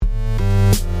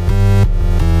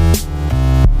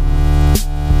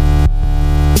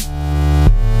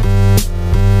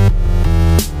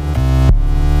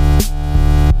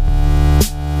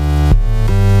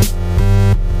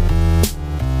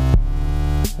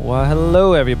Well,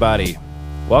 hello, everybody.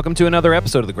 Welcome to another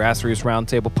episode of the Grassroots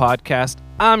Roundtable Podcast.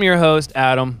 I'm your host,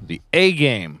 Adam, the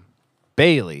A-Game,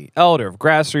 Bailey, elder of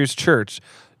Grassroots Church,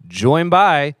 joined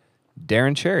by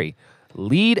Darren Cherry,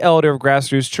 lead elder of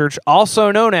Grassroots Church,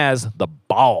 also known as the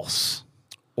Boss.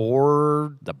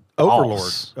 Or the Overlord,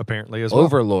 Boss. apparently, as well.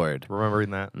 Overlord.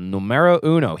 Remembering that. Numero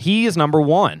uno. He is number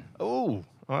one. Oh.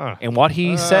 And what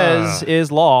he says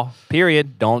is law,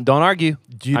 period. Don't argue.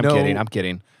 I'm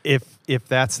kidding. If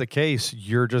that's the case,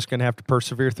 you're just going to have to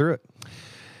persevere through it.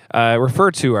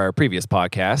 Refer to our previous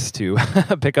podcast to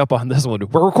pick up on this one.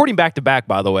 We're recording back-to-back,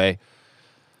 by the way.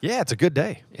 Yeah, it's a good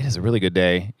day. It is a really good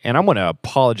day. And I'm going to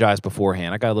apologize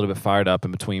beforehand. I got a little bit fired up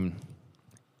in between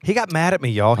He got mad at me,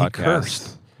 y'all. podcasts. He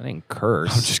cursed. I didn't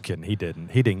curse. I'm just kidding. He didn't.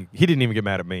 He didn't even get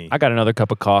mad at me. I got another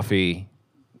cup of coffee,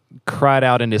 cried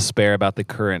out in despair about the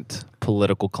current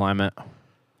political climate.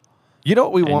 You know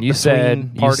what we want And you between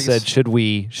parties? said, should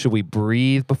we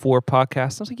breathe before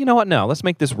podcasts? I was like, you know what? No, let's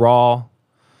make this raw.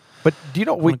 But do you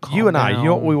know what calm you and I, you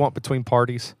know what down. we want between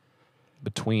parties? Are we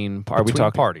Between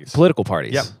talking parties. Political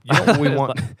parties? Yep. You know what we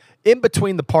want? In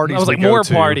between the parties I was we like, go more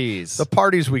to, parties. The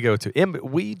parties we go to.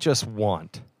 We just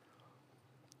want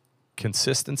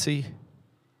consistency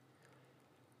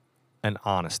and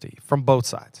honesty from both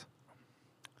sides.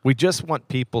 We just want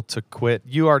people to quit.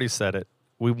 You already said it.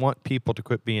 We want people to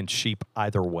quit being sheep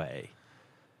either way.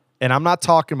 And I'm not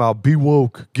talking about be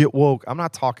woke, get woke. I'm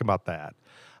not talking about that.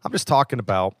 I'm just talking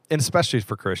about, and especially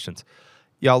for Christians,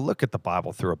 y'all look at the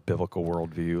Bible through a biblical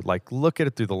worldview. Like, look at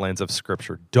it through the lens of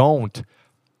Scripture. Don't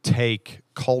take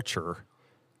culture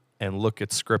and look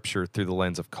at Scripture through the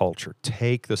lens of culture.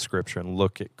 Take the Scripture and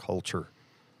look at culture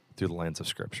through the lens of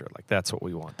Scripture. Like, that's what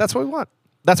we want. That's what we want.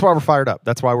 That's why we're fired up.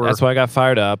 That's why I got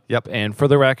fired up. Yep. And for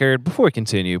the record, before we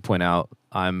continue, point out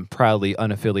I'm proudly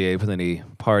unaffiliated with any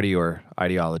party or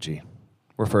ideology.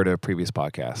 Refer to a previous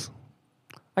podcast.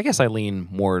 I guess I lean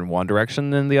more in one direction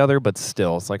than the other, but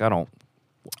still, it's like I don't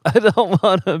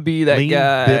want to be that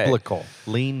guy.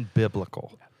 Lean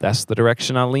biblical. That's the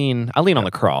direction I lean. I lean on the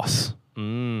cross. I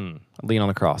lean on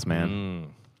the cross,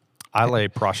 man. I lay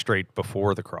prostrate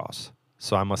before the cross,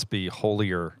 so I must be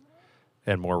holier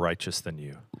and more righteous than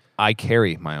you. I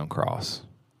carry my own cross.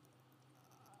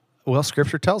 Well,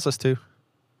 Scripture tells us to.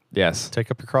 Yes.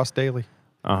 Take up your cross daily.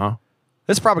 Uh-huh.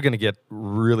 It's probably going to get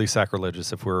really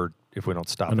sacrilegious if we don't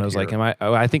stop. And it I was here. like,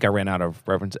 I think I ran out of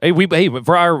reference. Hey,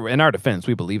 in our defense,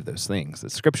 we believe those things. The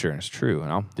Scripture is true,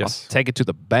 and I'll take it to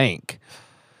the bank.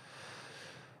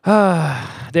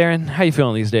 Darren, how you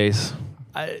feeling these days?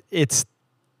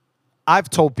 I've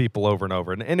told people over and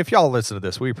over, and if y'all listen to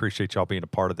this, we appreciate y'all being a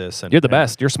part of this. And You're the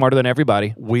best. You're smarter than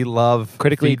everybody. We love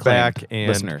Critically feedback acclaimed and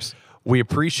listeners. We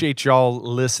appreciate y'all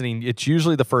listening. It's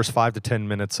usually the first 5 to 10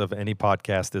 minutes of any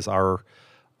podcast is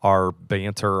our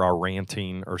banter, our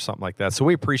ranting, or something like that. So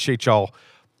we appreciate y'all.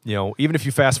 You know, even if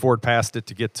you fast forward past it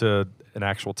to get to an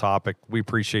actual topic, we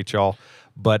appreciate y'all.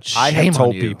 But I Shame have told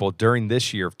on you. people during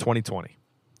this year of 2020,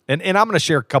 and I'm going to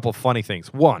share a couple of funny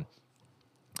things. One,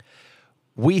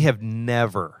 we have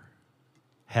never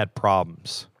had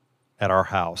problems at our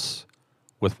house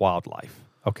with wildlife.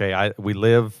 Okay, we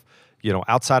live,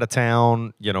 outside of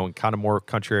town, in kind of more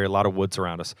country area, a lot of woods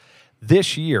around us.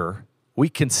 This year, we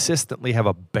consistently have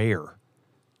a bear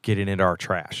getting into our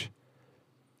trash.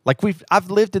 Like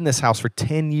I've lived in this house for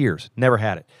 10 years, never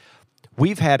had it.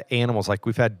 We've had animals, like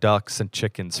we've had ducks and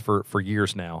chickens for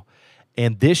years now.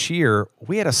 And this year,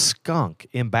 we had a skunk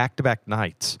in back-to-back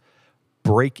nights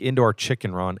break into our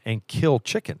chicken run and kill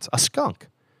chickens. A skunk.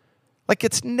 Like,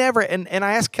 it's never, and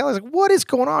I asked Kelly, I was like, what is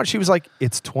going on? She was like,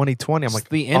 it's 2020. I'm like,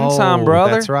 the end time,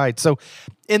 brother. That's right. So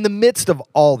in the midst of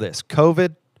all this,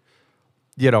 COVID,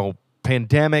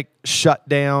 pandemic,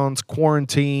 shutdowns,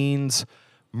 quarantines,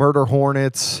 murder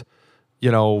hornets,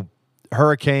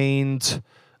 hurricanes,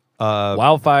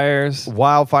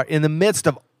 Wildfires. in the midst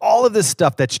of all of this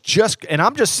stuff that's just, and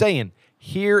I'm just saying,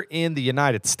 here in the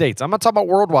United States, I'm not talking about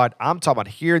worldwide, I'm talking about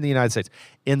here in the United States,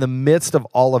 in the midst of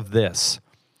all of this,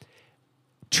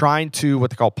 trying to, what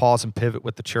they call pause and pivot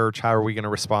with the church, how are we going to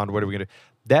respond, what are we going to do?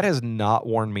 That has not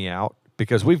worn me out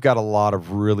because we've got a lot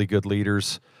of really good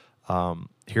leaders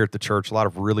here at the church, a lot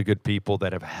of really good people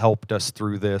that have helped us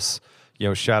through this.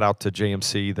 Shout out to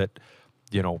JMC that,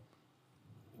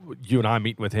 you and I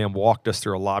meeting with him walked us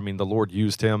through a lot. I mean, the Lord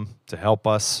used him to help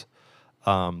us.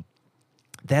 That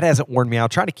hasn't worn me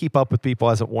out. Trying to keep up with people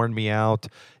hasn't worn me out.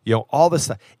 All this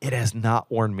stuff, it has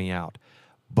not worn me out.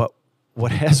 But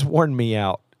what has worn me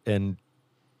out, and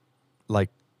like,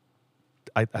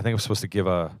 I think I'm supposed to give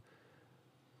a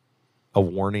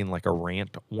warning, like a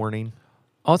rant warning.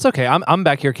 Oh, it's okay. I'm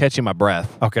back here catching my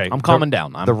breath. Okay, I'm calming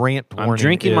down. The rant I'm warning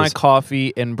drinking my is-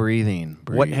 coffee and breathing.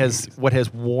 What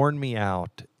has worn me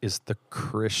out is the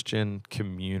Christian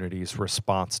community's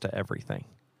response to everything.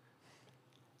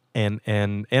 And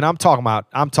I'm talking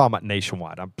about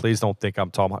nationwide. Please don't think I'm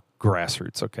talking about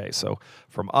grassroots. Okay, so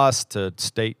from us to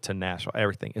state to national,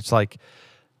 everything. It's like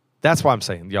that's why I'm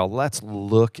saying, y'all. Let's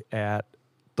look at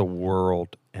the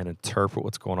world and interpret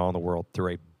what's going on in the world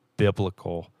through a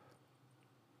biblical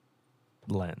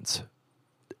lens,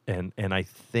 and I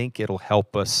think it'll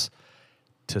help us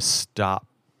to stop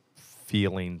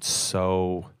feeling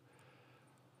so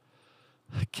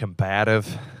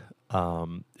combative.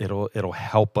 It'll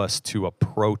help us to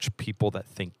approach people that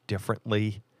think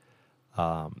differently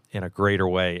in a greater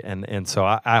way. And so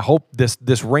I hope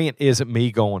this rant isn't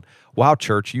me going, "Wow,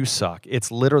 church, you suck."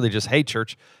 It's literally just, "Hey,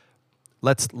 church,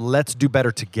 let's do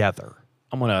better together."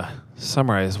 I'm going to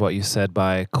summarize what you said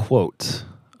by a quote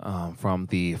from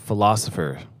the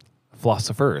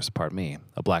philosophers, pardon me,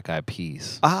 A Black Eyed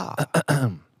Peas.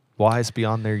 Wise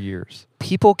beyond their years.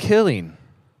 People killing,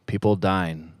 people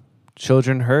dying,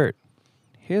 children hurt.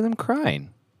 Hear them crying.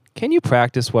 Can you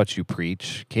practice what you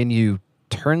preach? Can you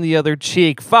turn the other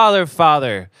cheek? Father,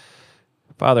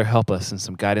 help us in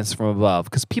some guidance from above.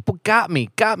 Because people got me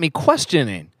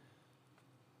questioning.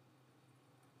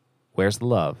 Where's the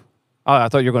love? Oh, I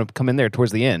thought you were going to come in there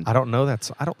towards the end. I don't know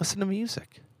that. I don't listen to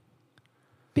music.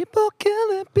 People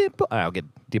killing people. I'll get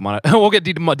we'll get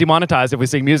demonetized if we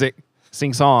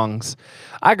sing songs.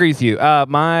 I agree with you.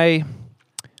 My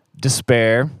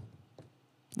despair,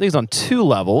 I think it's on two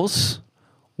levels.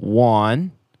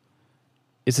 One,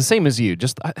 it's the same as you.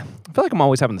 I feel like I'm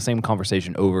always having the same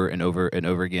conversation over and over and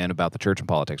over again about the church and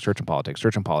politics.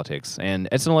 And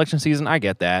it's an election season. I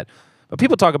get that. But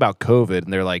people talk about COVID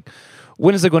and they're like,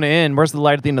 when is it going to end? Where's the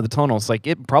light at the end of the tunnel? It's like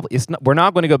we're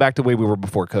not going to go back to the way we were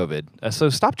before COVID. So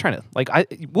stop trying to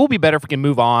we'll be better if we can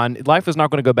move on. Life is not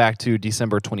going to go back to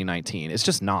December 2019. It's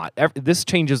just not. This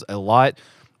changes a lot.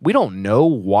 We don't know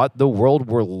what the world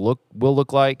will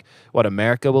look like, what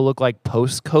America will look like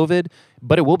post COVID,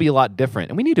 but it will be a lot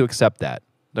different, and we need to accept that.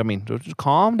 I mean, just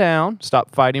calm down, stop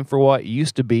fighting for what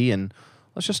used to be, and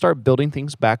let's just start building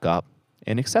things back up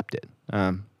and accept it.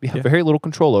 We have very little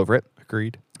control over it.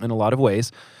 Agreed. In a lot of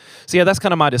ways. So yeah, that's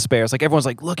kind of my despair. It's like everyone's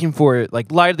like looking for it,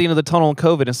 like light at the end of the tunnel in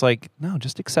COVID. It's like, no,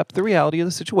 just accept the reality of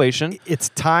the situation. It's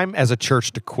time as a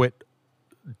church to quit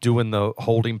doing the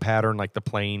holding pattern, like the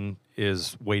plane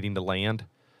is waiting to land.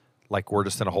 Like we're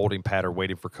just in a holding pattern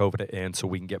waiting for COVID to end so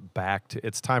we can get back to,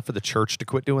 it's time for the church to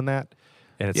quit doing that.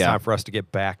 And it's time for us to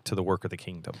get back to the work of the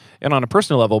kingdom. And on a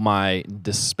personal level, my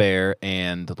despair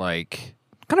and like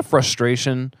kind of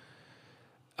frustration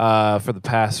for the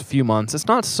past few months, it's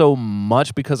not so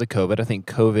much because of COVID. I think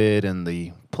COVID and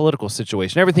the political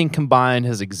situation, everything combined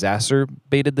has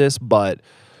exacerbated this, but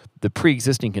the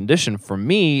pre-existing condition for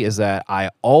me is that I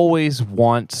always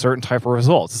want certain type of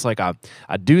results. It's like I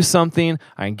do something,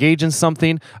 I engage in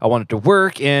something, I want it to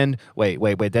work, and wait,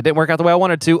 that didn't work out the way I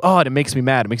wanted to. Oh, and it makes me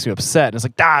mad, it makes me upset, and it's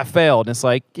like, I failed. And it's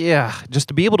like, yeah, just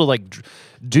to be able to like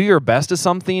do your best at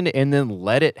something and then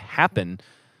let it happen.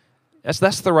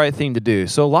 That's the right thing to do.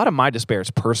 So a lot of my despair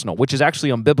is personal, which is actually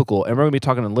unbiblical, and we're going to be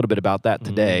talking a little bit about that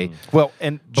today. Well,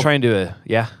 and trying to,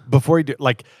 before you do,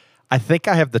 like, I think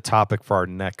I have the topic for our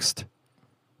next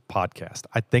podcast.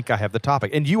 I think I have the topic,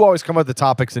 and you always come up with the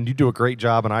topics, and you do a great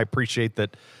job, and I appreciate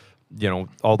that. You know,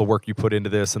 all the work you put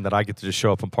into this, and that I get to just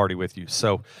show up and party with you.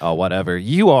 So, whatever.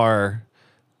 You are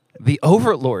the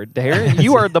overlord, Darren.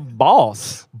 You are the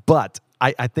boss. But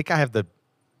I think I have the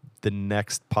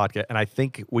next podcast, and I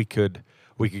think we could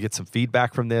get some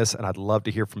feedback from this, and I'd love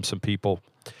to hear from some people.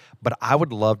 But I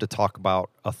would love to talk about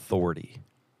authority.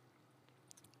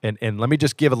 And let me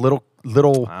just give a little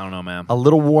I don't know, man. A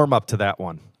little warm up to that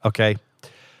one. Okay.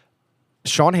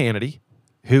 Sean Hannity,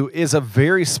 who is a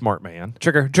very smart man.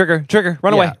 Trigger.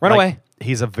 Run away.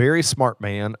 He's a very smart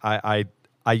man. I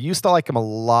used to like him a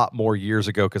lot more years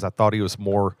ago because I thought he was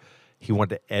more. He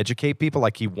wanted to educate people,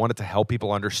 like he wanted to help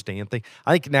people understand things.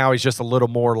 I think now he's just a little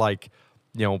more like,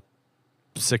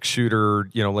 6-shooter,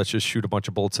 let's just shoot a bunch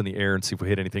of bullets in the air and see if we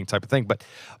hit anything type of thing.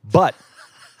 But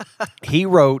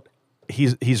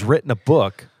he's written a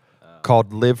book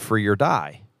called Live Free or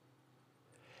Die.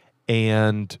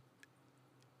 And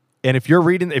if you're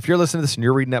listening to this and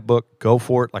you're reading that book, go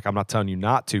for it. Like, I'm not telling you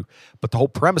not to, but the whole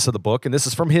premise of the book, and this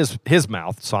is from his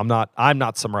mouth, so I'm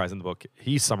not summarizing the book.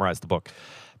 He summarized the book.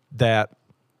 That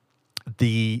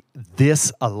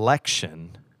this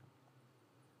election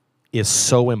is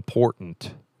so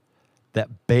important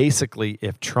that basically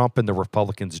if Trump and the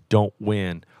Republicans don't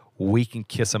win, we can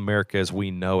kiss America as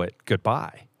we know it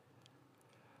goodbye.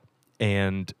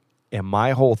 And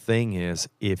my whole thing is,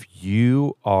 if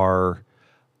you are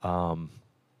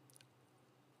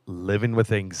living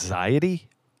with anxiety,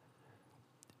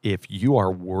 if you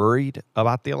are worried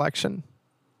about the election,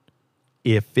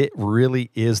 if it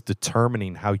really is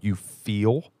determining how you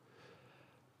feel,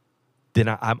 then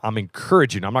I'm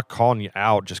encouraging you. I'm not calling you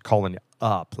out, just calling you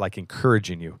up, like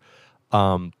encouraging you.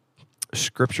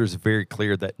 Scripture is very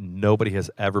clear that nobody has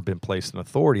ever been placed in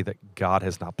authority that God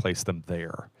has not placed them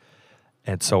there.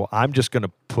 And so I'm just going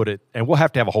to put it, and we'll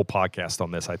have to have a whole podcast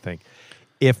on this, I think.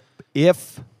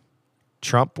 If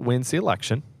Trump wins the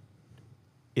election,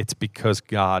 it's because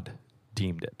God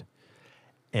deemed it.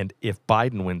 And if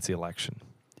Biden wins the election,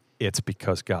 it's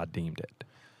because God deemed it.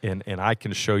 And I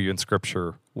can show you in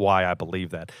Scripture why I believe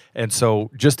that. And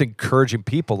so just encouraging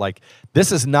people, like,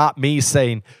 this is not me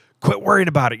saying, quit worrying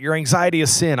about it. Your anxiety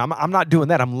is sin. I'm not doing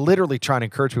that. I'm literally trying to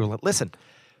encourage people. Listen,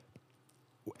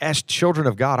 as children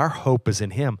of God, our hope is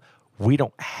in Him. We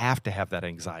don't have to have that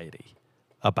anxiety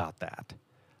about that.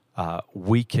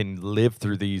 We can live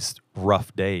through these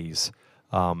rough days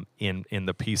in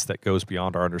the peace that goes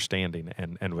beyond our understanding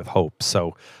and with hope.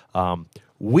 So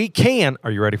we can.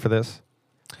 Are you ready for this?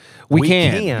 We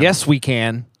can. Yes, we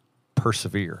can.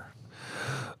 Persevere.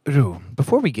 Ooh,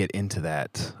 before we get into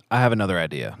that, I have another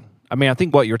idea. I mean, I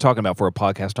think what you're talking about for a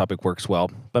podcast topic works well.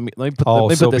 Let me put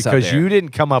this out there. Because you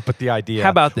didn't come up with the idea. How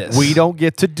about this? We don't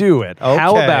get to do it. Okay.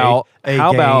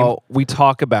 How about we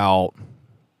talk about,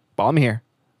 while I'm here,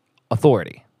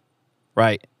 authority,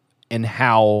 right? And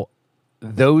how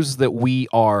those that we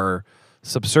are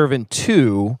subservient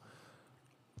to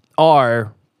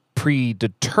are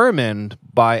predetermined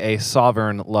by a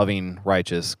sovereign, loving,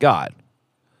 righteous God.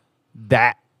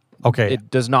 That okay. It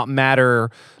does not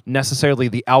matter necessarily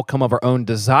the outcome of our own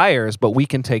desires, but we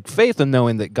can take faith in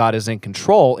knowing that God is in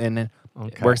control and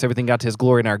works everything out to His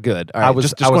glory and our good. All right, I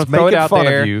was making fun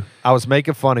of you. I was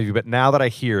making fun of you, but now that I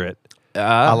hear it,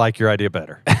 I like your idea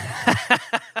better. I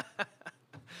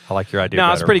like your idea better.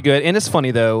 No, it's pretty good. And it's funny,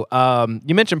 though.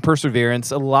 You mentioned perseverance.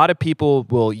 A lot of people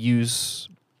will use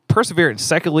perseverance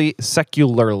secularly.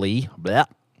 Bleh.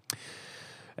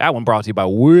 That one brought to you by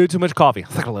way too much coffee.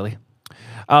 Secularly.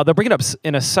 They'll bring it up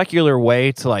in a secular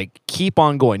way to, like, keep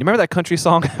on going. You remember that country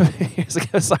song years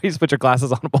ago? So you just put your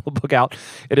glasses on and pull the book out.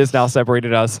 It has now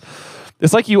separated us.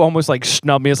 It's like you almost, like,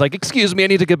 snub me. It's like, excuse me, I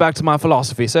need to get back to my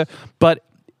philosophy. So, but,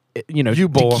 you know, to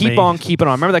keep on keeping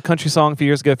on. Remember that country song a few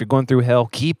years ago? If you're going through hell,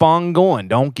 keep on going.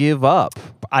 Don't give up.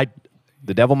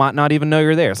 The devil might not even know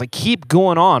you're there. It's like, keep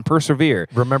going on. Persevere.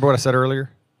 Remember what I said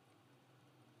earlier?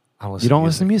 You don't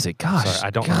listen to music. Gosh. Sorry,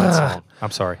 I don't know that song. I'm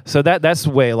sorry. So that's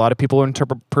the way a lot of people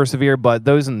interpret persevere, but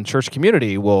those in the church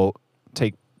community will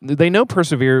they know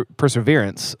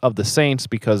perseverance of the saints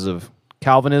because of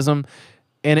Calvinism.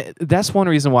 And that's one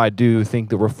reason why I do think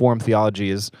the Reformed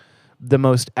theology is the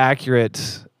most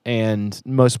accurate and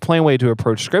most plain way to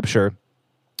approach Scripture,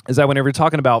 is that whenever you're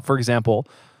talking about, for example,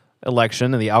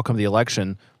 election and the outcome of the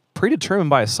election,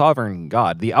 predetermined by a sovereign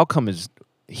God, the outcome is,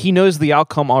 He knows the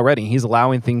outcome already. He's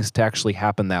allowing things to actually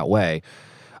happen that way.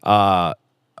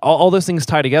 All those things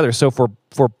tie together. So for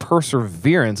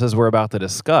perseverance, as we're about to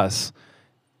discuss,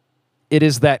 it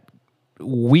is that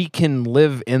we can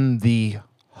live in the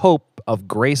hope of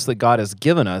grace that God has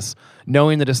given us,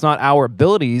 knowing that it's not our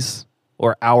abilities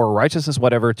or our righteousness,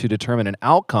 whatever, to determine an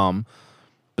outcome,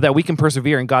 but that we can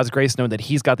persevere in God's grace, knowing that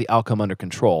He's got the outcome under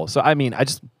control. So, I mean, I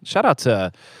just shout out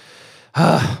to...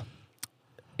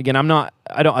 Again, I'm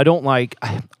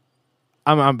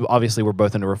obviously we're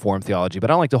both into Reformed theology,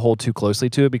 but I don't like to hold too closely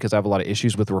to it because I have a lot of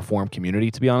issues with the Reformed community,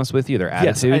 to be honest with you, their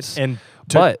attitudes. Yes, and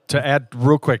to add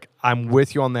real quick, I'm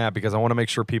with you on that because I want to make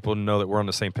sure people know that we're on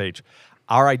the same page.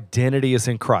 Our identity is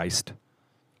in Christ.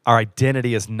 Our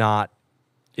identity is not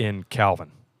in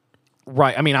Calvin.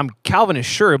 Right. I mean, I'm Calvinist,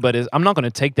 sure, but I'm not going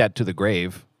to take that to the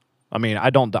grave. I mean,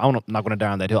 I'm not going to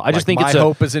die on that hill. I just think my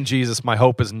hope is in Jesus. My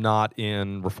hope is not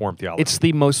in Reformed theology. It's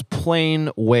the most plain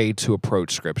way to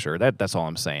approach Scripture. That's all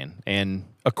I'm saying. And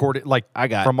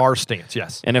from our stance,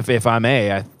 yes. And if I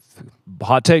may,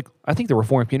 hot take, I think the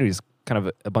Reformed community is kind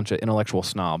of a bunch of intellectual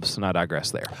snobs, and I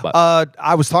digress there. But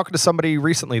I was talking to somebody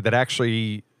recently that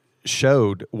actually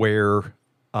showed where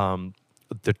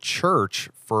the church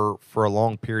for a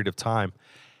long period of time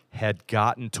had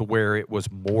gotten to where it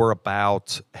was more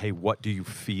about, hey, what do you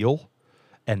feel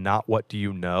and not what do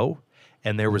you know?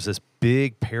 And there was this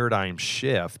big paradigm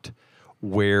shift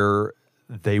where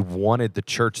they wanted the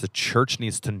church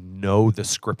needs to know the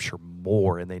Scripture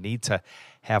more, and they need to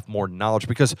have more knowledge,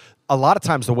 because a lot of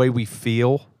times the way we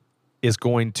feel is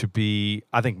going to be,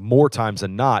 I think more times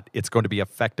than not, it's going to be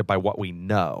affected by what we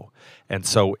know. And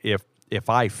so if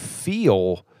I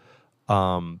feel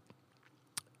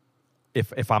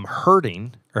if I'm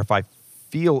hurting or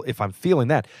if I'm feeling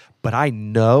that, but I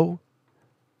know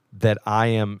that I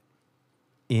am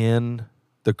in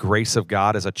the grace of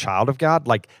God as a child of God,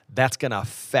 like that's going to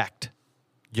affect,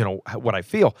 what I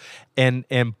feel.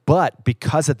 But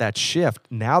because of that shift,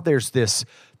 now there's this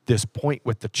point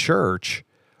with the church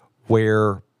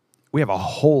where we have a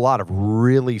whole lot of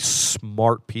really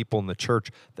smart people in the church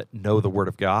that know the Word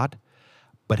of God,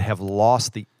 but have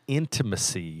lost the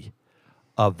intimacy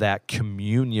of that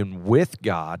communion with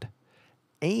God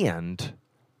and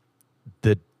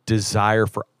the desire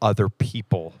for other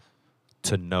people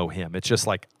to know Him. It's just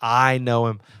like, I know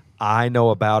Him, I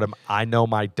know about Him, I know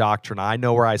my doctrine, I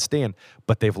know where I stand,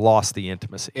 but they've lost the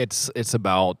intimacy. It's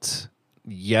about,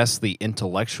 yes, the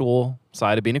intellectual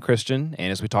side of being a Christian,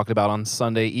 and as we talked about on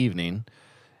Sunday evening,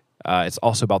 it's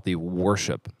also about the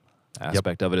worship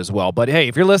aspect of it as well. But hey,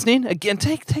 if you're listening, again,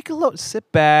 take a look,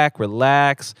 sit back,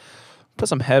 relax, put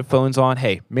some headphones on.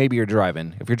 Hey, maybe you're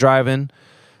driving. If you're driving,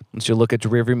 once you look at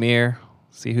your rearview mirror,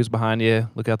 see who's behind you,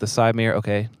 look out the side mirror.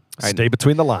 Okay. All right. Stay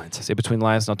between the lines. Stay between the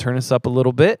lines. Now turn this up a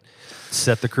little bit.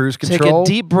 Set the cruise control.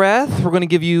 Take a deep breath. We're going to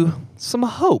give you some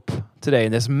hope today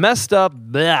in this messed up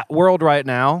world right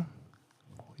now.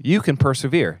 You can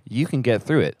persevere. You can get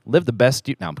through it. Live the best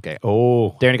you... No, okay.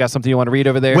 Oh. Darren, you got something you want to read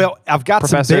over there? Well, I've got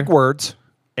Professor? some big words,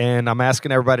 and I'm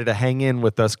asking everybody to hang in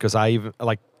with us because I even,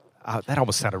 that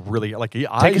almost sounded really, like... Take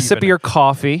a sip of your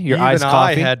coffee, your iced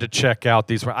coffee. I had to check out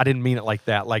these words. I didn't mean it like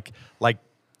that. Like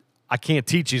I can't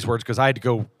teach these words because I had to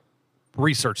go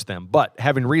research them. But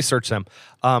having researched them,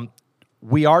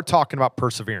 we are talking about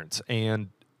perseverance. And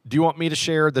do you want me to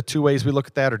share the two ways we look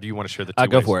at that, or do you want to share the two ways?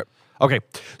 Go for it. Okay,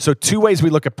 so two ways we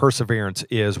look at perseverance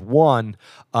is one,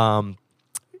 and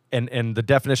the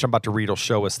definition I'm about to read will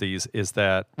show us these, is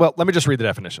that, well, let me just read the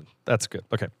definition. That's good.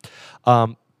 Okay.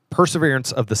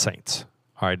 Perseverance of the saints.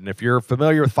 All right, and if you're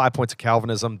familiar with 5 points of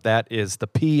Calvinism, that is the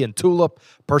P in TULIP,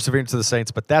 perseverance of the saints,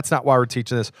 but that's not why we're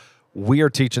teaching this. We are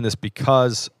teaching this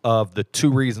because of the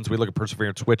two reasons we look at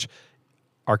perseverance, which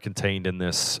are contained in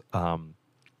this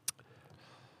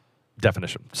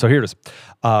definition. So here it is.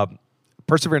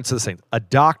 Perseverance of the saints, a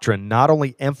doctrine not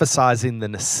only emphasizing the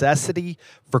necessity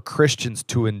for Christians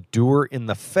to endure in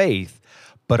the faith,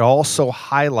 but also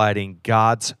highlighting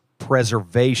God's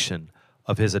preservation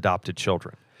of His adopted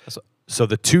children. So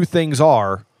the two things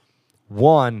are,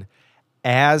 one,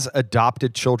 as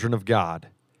adopted children of God,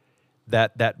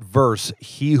 that verse,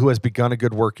 he who has begun a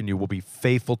good work in you will be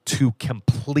faithful to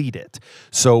complete it.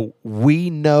 So we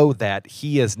know that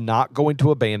He is not going to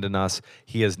abandon us.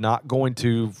 He is not going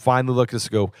to finally look at us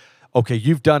and go, okay,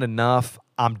 you've done enough,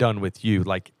 I'm done with you.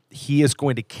 Like, He is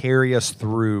going to carry us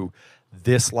through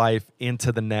this life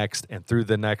into the next and through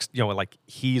the next, like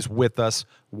He's with us,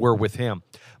 we're with Him.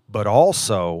 But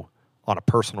also on a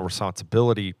personal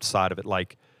responsibility side of it,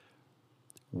 like,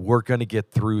 we're going to get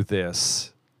through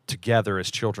this together as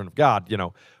children of God.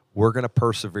 We're going to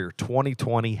persevere.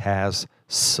 2020 has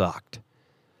sucked,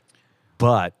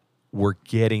 but we're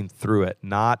getting through it.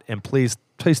 And please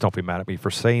don't be mad at me for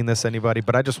saying this, anybody,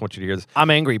 but I just want you to hear this. I'm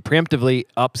angry, preemptively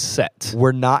upset.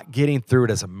 We're not getting through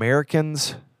it as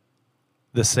Americans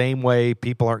the same way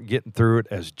people aren't getting through it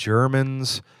as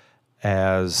Germans,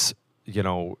 as,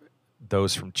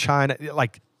 those from China.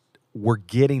 Like, we're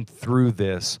getting through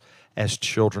this as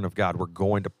children of God. We're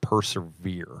going to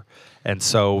persevere. And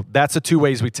so that's the two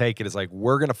ways we take it, is like,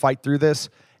 we're going to fight through this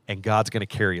and God's going to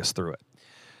carry us through it.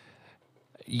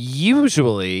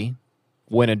 Usually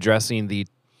when addressing the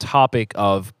topic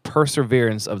of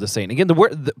perseverance of the saint, again,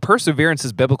 the perseverance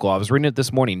is biblical. I was reading it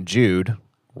this morning, Jude,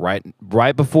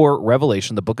 right before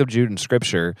Revelation, the book of Jude in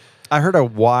Scripture. I heard a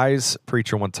wise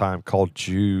preacher one time called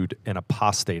Jude an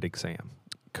apostate exam.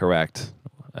 Correct.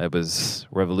 It was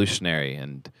revolutionary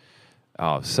and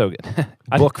so good.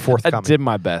 Book forthcoming. I did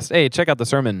my best. Hey, check out the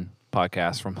sermon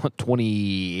podcast from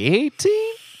 2018?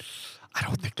 I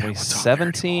don't think that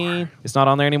 2017. It's not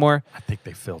on there anymore? I think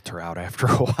they filter out after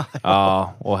a while.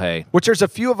 Oh, well, hey. Which there's a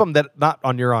few of them that, not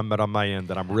on your end, but on my end,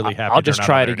 that I'm really happy. I'll just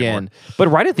try it again. Anymore. But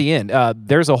right at the end,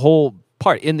 there's a whole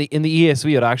part. In the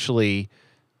ESV, it actually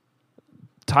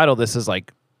titled this as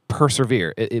like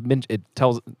persevere.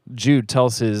 Jude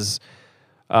tells his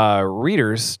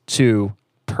readers to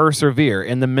persevere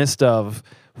in the midst of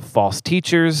false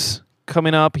teachers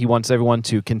coming up. He wants everyone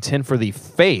to contend for the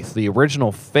faith, the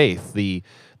original faith, the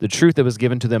truth that was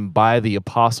given to them by the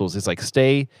apostles. It's like,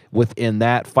 stay within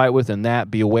that, fight within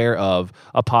that, be aware of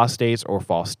apostates or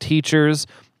false teachers,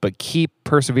 but keep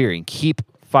persevering, keep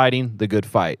fighting the good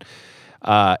fight.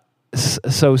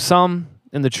 So some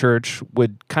in the church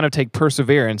would kind of take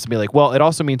perseverance and be like, well, it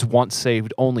also means once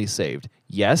saved, only saved.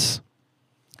 Yes,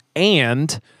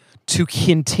 and to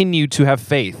continue to have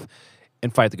faith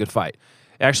and fight the good fight.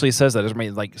 It actually says that. It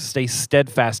means like stay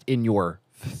steadfast in your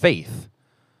faith.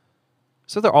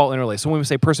 So they're all interlaced. So when we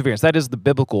say perseverance, that is the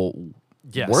biblical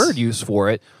word used for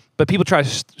it. But people try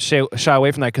to shy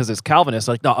away from that because it's Calvinist.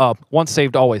 Like, no, once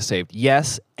saved, always saved.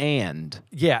 Yes, and.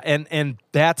 Yeah, and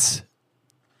that's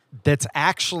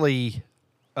actually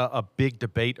a big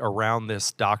debate around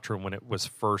this doctrine when it was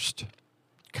first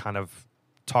kind of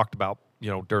talked about,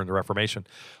 during the Reformation,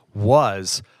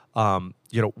 was,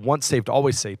 once saved,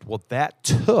 always saved. Well, that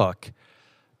took,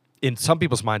 in some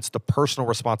people's minds, the personal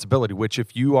responsibility, which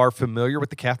if you are familiar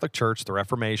with the Catholic Church, the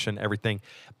Reformation, everything,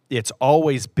 it's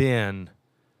always been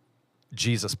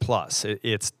Jesus plus.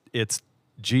 It's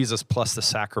Jesus plus the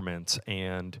sacraments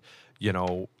and,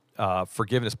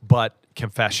 forgiveness, but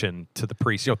confession to the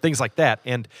priest, things like that.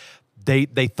 And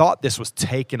they thought this was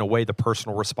taking away the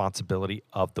personal responsibility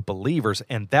of the believers.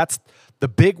 And that's the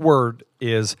big word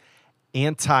is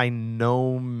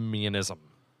antinomianism.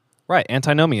 Right,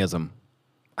 antinomianism.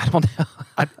 I don't know.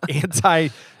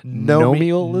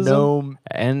 Antinomialism?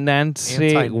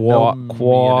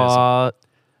 Antinomianism.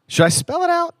 Should I spell it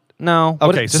out? No.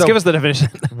 Okay, just give us the definition.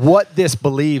 What this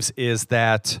believes is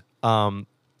that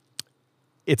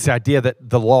it's the idea that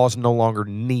the law is no longer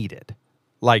needed.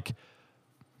 Like,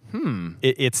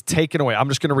 it's taken away. I'm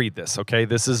just going to read this, okay?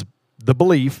 This is the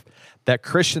belief that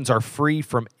Christians are free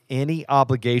from any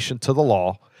obligation to the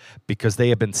law because they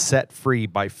have been set free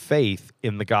by faith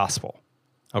in the gospel.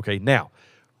 Okay, now,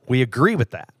 we agree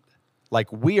with that.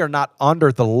 Like, we are not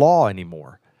under the law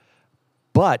anymore.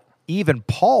 But even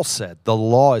Paul said the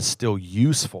law is still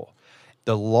useful.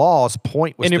 The law's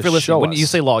point was and if to you're listening, show when us. you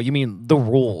say law, you mean the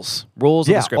rules of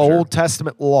the Scripture. Old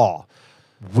Testament law.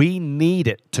 We need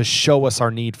it to show us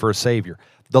our need for a Savior.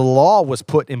 The law was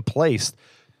put in place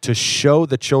to show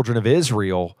the children of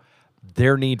Israel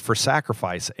their need for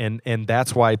sacrifice, and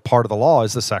that's why part of the law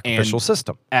is the sacrificial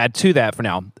system. Add to that for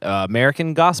now,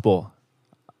 American Gospel,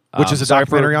 which is a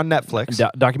documentary on Netflix.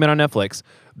 Documentary on Netflix.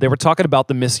 They were talking about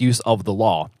the misuse of the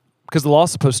law because the law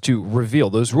is supposed to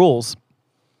reveal those rules.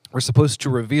 We're supposed to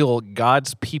reveal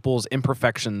God's people's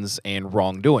imperfections and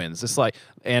wrongdoings. It's like,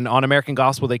 and on American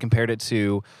Gospel, they compared it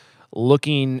to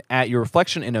looking at your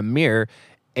reflection in a mirror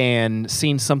and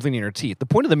seeing something in your teeth. The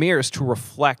point of the mirror is to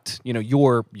reflect,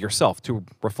 yourself, to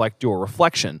reflect your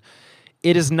reflection.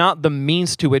 It is not the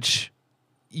means to which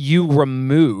you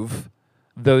remove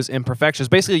those imperfections.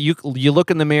 Basically, you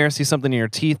look in the mirror, see something in your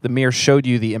teeth, the mirror showed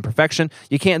you the imperfection.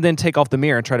 You can't then take off the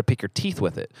mirror and try to pick your teeth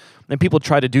with it. And people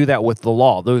try to do that with the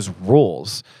law, those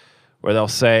rules, where they'll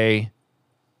say,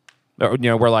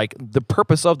 where like the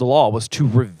purpose of the law was to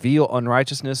reveal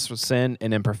unrighteousness, sin,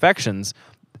 and imperfections.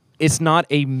 It's not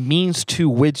a means to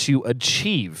which you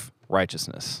achieve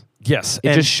righteousness. Yes.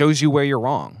 It just shows you where you're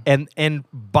wrong. And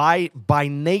by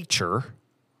nature,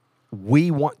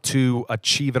 we want to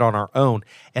achieve it on our own.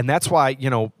 And that's why,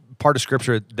 part of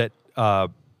Scripture that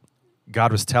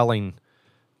God was telling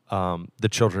the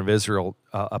children of Israel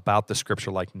about the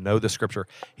Scripture, like know the Scripture.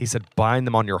 He said, bind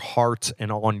them on your hearts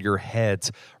and on your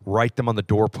heads. Write them on the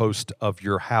doorpost of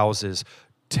your houses.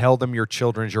 Tell them your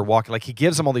children as you're walking. Like he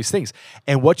gives them all these things.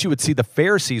 And what you would see, the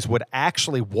Pharisees would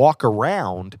actually walk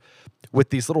around with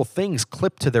these little things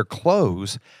clipped to their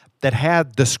clothes that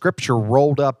had the Scripture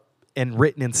rolled up and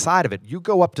written inside of it. You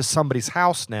go up to somebody's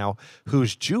house now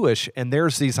who's Jewish, and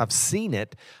there's these, I've seen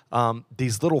it,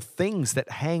 these little things that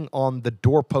hang on the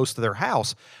doorpost of their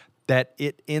house that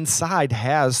it inside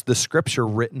has the Scripture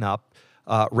written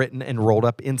and rolled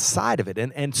up inside of it.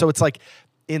 And so it's like,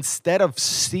 instead of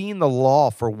seeing the law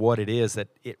for what it is, that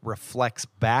it reflects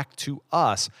back to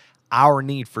us our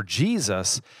need for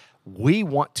Jesus, we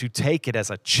want to take it as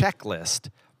a checklist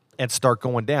and start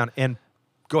going down. And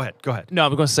Go ahead. No,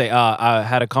 I'm going to say I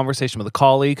had a conversation with a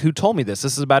colleague who told me this.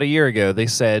 This is about a year ago. They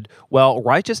said, well,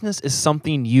 righteousness is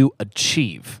something you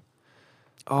achieve.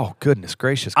 Oh, goodness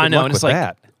gracious. Good I know, luck and it's with like,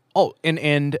 that. Oh,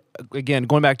 and again,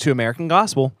 going back to American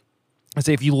Gospel, I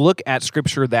say if you look at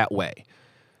Scripture that way,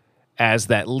 as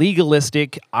that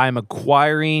legalistic, I'm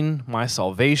acquiring my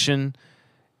salvation,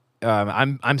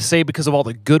 I'm saved because of all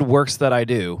the good works that I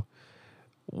do,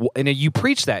 and you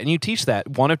preach that and you teach that,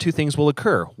 one of two things will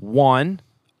occur. One,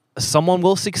 someone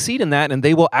will succeed in that, and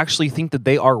they will actually think that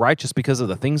they are righteous because of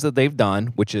the things that they've done,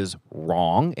 which is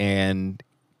wrong and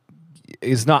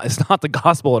it's not the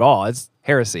gospel at all. It's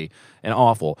heresy and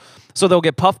awful. So they'll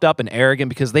get puffed up and arrogant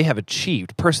because they have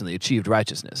personally achieved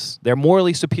righteousness. They're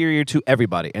morally superior to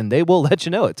everybody, and they will let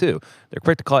you know it too. They're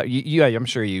quick to call it. I'm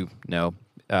sure you know.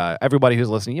 Everybody who's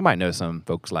listening, you might know some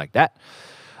folks like that.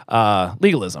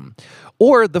 Legalism.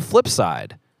 Or the flip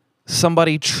side,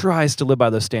 somebody tries to live by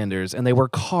those standards and they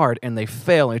work hard and they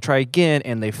fail and they try again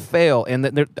and they fail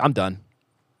and I'm done.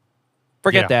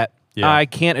 Forget that. Yeah. I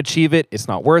can't achieve it. It's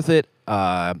not worth it.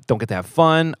 Don't get to have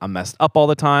fun. I'm messed up all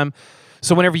the time.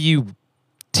 So whenever you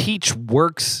teach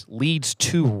works leads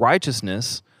to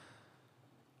righteousness,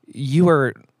 you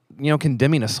are,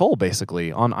 condemning a soul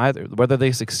basically on either, whether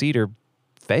they succeed or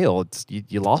fail. It's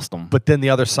you lost them. But then the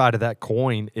other side of that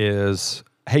coin is,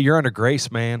 hey, you're under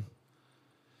grace, man.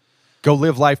 Go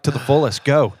live life to the fullest.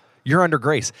 Go. You're under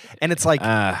grace. And it's like,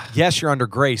 yes, you're under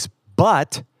grace,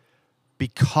 but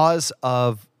because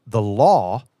of the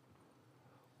law,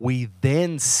 we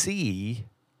then see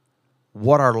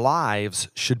what our lives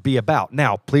should be about.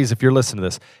 Now, please, if you're listening to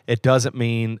this, it doesn't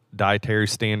mean dietary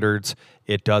standards.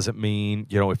 It doesn't mean,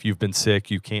 if you've been sick,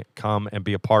 you can't come and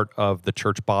be a part of the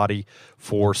church body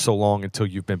for so long until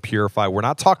you've been purified. We're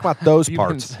not talking about those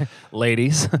parts.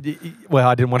 Ladies. Well,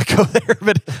 I didn't want to go there,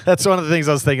 but that's one of the things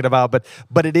I was thinking about.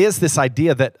 But it is this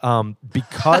idea that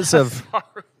because of...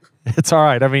 It's all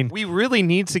right. I mean, we really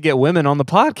need to get women on the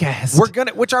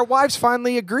podcast. Which our wives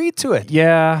finally agreed to it.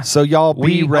 Yeah. So y'all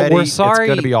be ready. We're sorry it's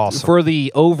going to be awesome. for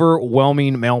the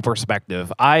overwhelming male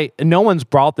perspective. No one's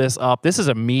brought this up. This is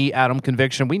a me, Adam,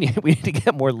 conviction. We need to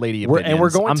get more lady opinions. And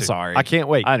we're going I'm to. sorry. I can't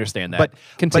wait. I understand that. But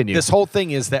continue. But this whole thing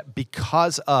is that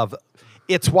because of,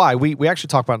 it's why we actually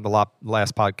talked about it in the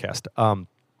last podcast.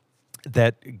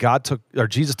 That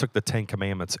Jesus took the 10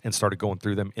 Commandments and started going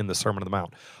through them in the Sermon on the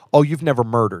Mount. Oh, you've never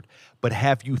murdered, but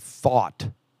have you thought,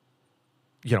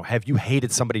 have you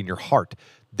hated somebody in your heart?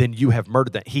 Then you have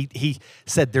murdered that. He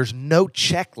said there's no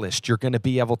checklist you're going to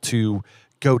be able to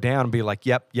go down and be like,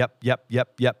 yep,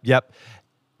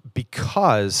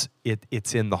 because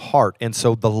it's in the heart. And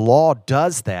so the law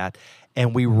does that,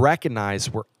 and we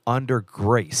recognize we're under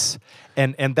grace.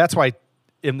 And that's why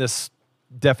in this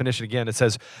definition again, it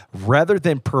says, rather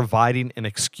than providing an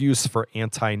excuse for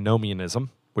antinomianism,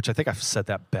 which I think I've said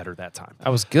that better that time.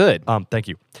 That was good. Thank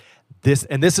you. This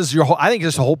is your whole, I think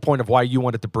this is the whole point of why you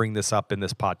wanted to bring this up in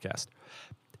this podcast.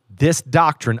 This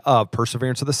doctrine of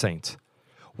perseverance of the saints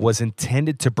was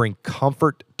intended to bring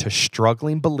comfort to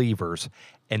struggling believers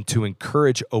and to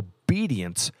encourage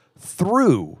obedience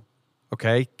through,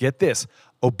 okay, get this,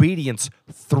 obedience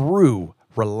through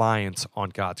reliance on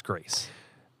God's grace.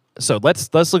 So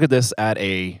let's look at this at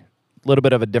a little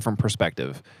bit of a different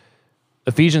perspective.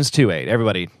 Ephesians 2:8.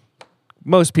 Everybody,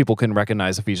 most people can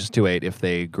recognize Ephesians 2:8 if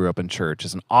they grew up in church.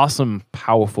 It's an awesome,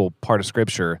 powerful part of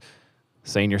Scripture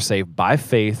saying you're saved by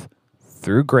faith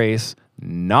through grace,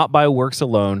 not by works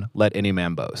alone. Let any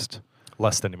man boast.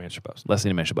 Lest any man should boast. Lest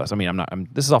any man should boast. I mean,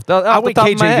 this is off the I went top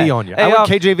of my head. KJV on you. I went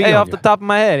KJV on you. Off the top of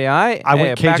my head. Yeah, I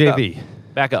went KJV.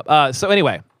 Back up. So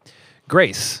anyway,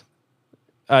 grace.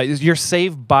 You're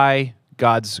saved by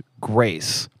God's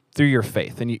grace through your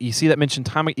faith. And you see that mentioned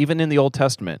time, even in the Old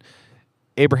Testament.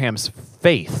 Abraham's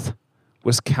faith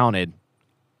was counted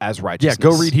as righteousness.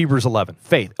 Yeah, go read Hebrews 11.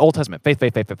 Faith, Old Testament, faith.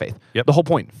 Yep. The whole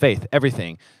point, faith,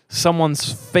 everything.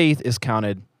 Someone's faith is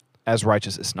counted as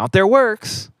righteousness. Not their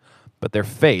works, but their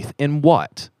faith in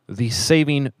what? The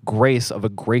saving grace of a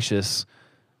gracious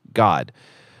God.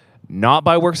 Not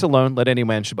by works alone, let any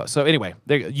man should boast. So anyway,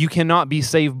 you cannot be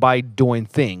saved by doing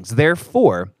things.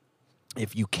 Therefore,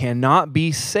 if you cannot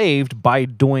be saved by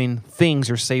doing things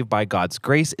or saved by God's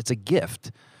grace, it's a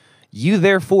gift. You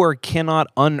therefore cannot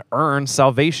unearn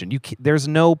salvation. There's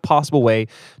no possible way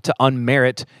to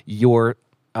unmerit your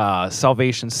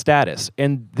salvation status.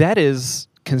 And that is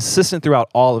consistent throughout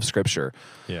all of Scripture.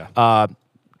 Yeah.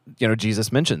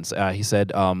 Jesus mentions, he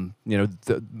said,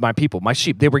 my people, my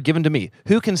sheep, they were given to me.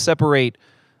 Who can separate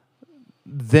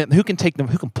them? Who can take them?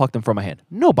 Who can pluck them from my hand?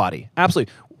 Nobody.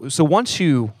 Absolutely. So once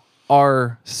you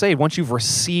are saved, once you've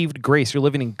received grace, you're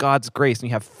living in God's grace, and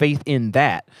you have faith in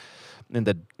that, in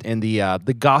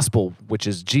the gospel, which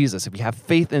is Jesus. If you have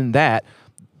faith in that,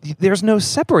 there's no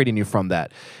separating you from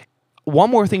that.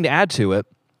 One more thing to add to it.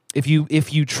 If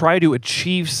you try to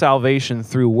achieve salvation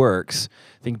through works,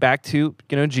 think back to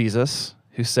Jesus,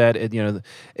 who said, in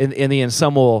the end,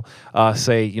 some will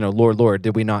say, Lord, Lord,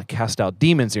 did we not cast out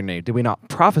demons in your name? Did we not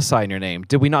prophesy in your name?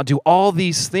 Did we not do all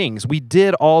these things? We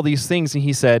did all these things, and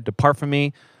he said, depart from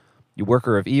me, you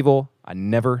worker of evil. I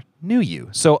never knew you.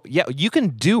 So yeah, you can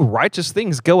do righteous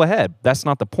things. Go ahead. That's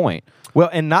not the point. Well,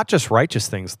 and not just righteous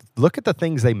things. Look at the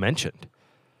things they mentioned.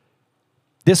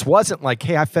 This wasn't like,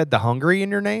 hey, I fed the hungry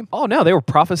in your name. Oh, no, they were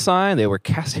prophesying. They were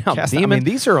casting out demons. I mean,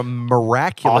 these are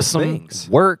miraculous awesome things.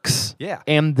 Works. Yeah.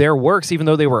 And their works, even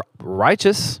though they were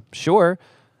righteous, sure,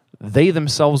 they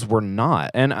themselves were not.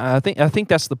 And I think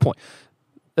that's the point.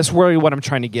 That's really what I'm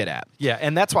trying to get at. Yeah,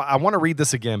 and that's why I want to read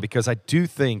this again, because I do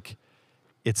think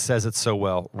it says it so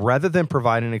well. Rather than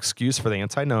provide an excuse for the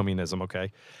antinomianism,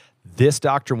 okay, this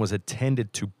doctrine was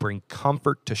intended to bring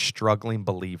comfort to struggling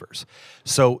believers.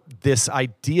 So this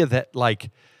idea that, like,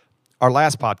 our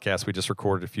last podcast we just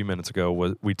recorded a few minutes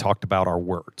ago, we talked about our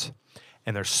words.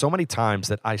 And there's so many times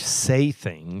that I say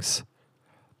things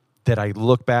that I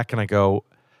look back and I go,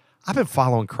 I've been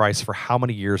following Christ for how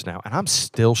many years now, and I'm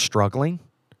still struggling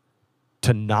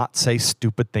to not say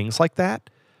stupid things like that,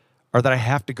 or that I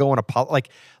have to go and apologize.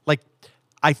 Like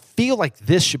I feel like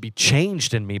this should be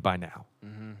changed in me by now.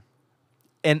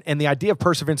 And the idea of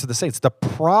perseverance of the saints, the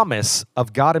promise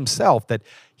of God himself that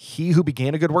he who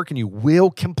began a good work in you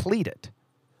will complete it.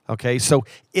 Okay, so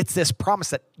it's this promise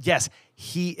that, yes,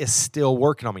 he is still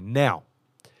working on me. Now,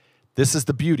 this is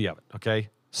the beauty of it, okay?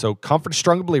 So comfort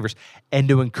strong believers and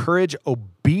to encourage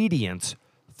obedience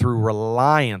through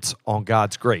reliance on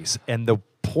God's grace. And the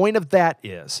point of that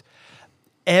is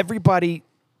everybody,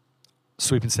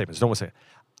 sweeping statements, don't want to say it.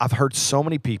 I've heard so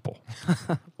many people.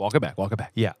 Walk it back.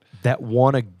 Yeah, that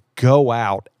want to go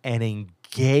out and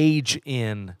engage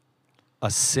in a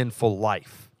sinful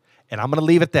life. And I'm going to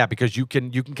leave it at that because you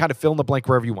can kind of fill in the blank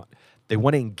wherever you want. They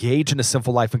want to engage in a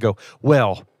sinful life and go,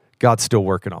 well, God's still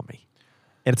working on me.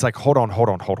 And it's like, hold on.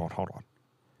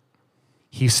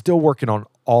 He's still working on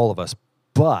all of us,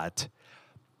 but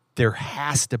there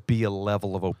has to be a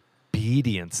level of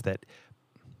obedience that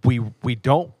we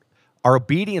don't. Our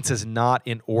obedience is not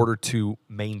in order to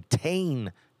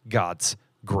maintain God's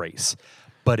grace,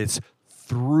 but it's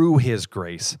through his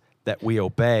grace that we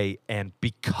obey, and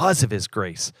because of his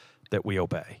grace that we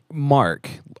obey. Mark,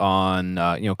 on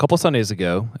a couple Sundays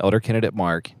ago, Elder candidate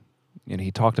Mark,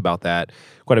 he talked about that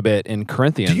quite a bit in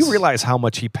Corinthians. Do you realize how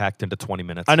much he packed into 20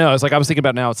 minutes? I know. I was thinking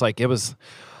about it now. It's like there's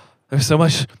so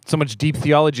much deep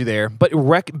theology there. But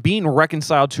being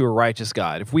reconciled to a righteous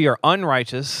God. If we are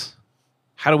unrighteous,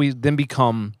 how do we then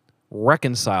become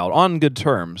reconciled on good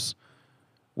terms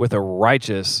with a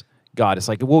righteous God? It's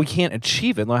like, well, we can't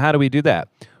achieve it. Well, how do we do that?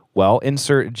 Well,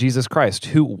 insert Jesus Christ,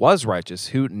 who was righteous,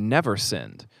 who never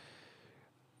sinned,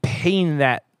 paying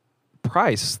that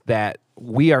price that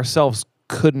we ourselves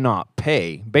could not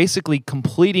pay, basically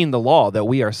completing the law that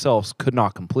we ourselves could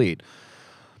not complete.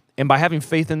 And by having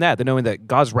faith in that, then knowing that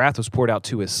God's wrath was poured out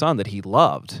to his son that he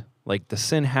loved, like the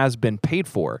sin has been paid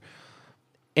for.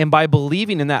 And by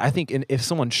believing in that, I think if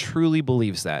someone truly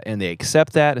believes that and they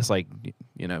accept that, it's like,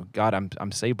 God,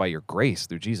 I'm saved by your grace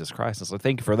through Jesus Christ. And so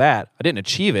thank you for that. I didn't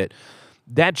achieve it.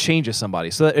 That changes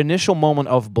somebody. So that initial moment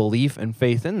of belief and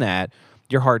faith in that,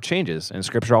 your heart changes. And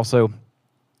Scripture also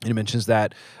mentions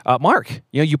that, Mark,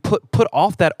 you put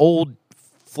off that old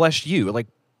flesh you, like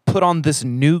put on this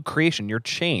new creation. You're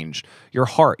changed. Your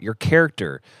heart, your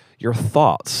character, your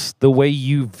thoughts, the way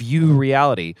you view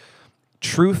reality.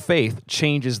 True faith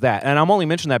changes that. And I'm only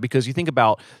mentioning that because you think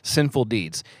about sinful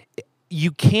deeds.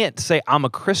 You can't say, I'm a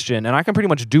Christian and I can pretty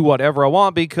much do whatever I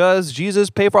want because Jesus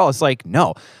paid for all. It's like,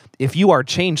 no. If you are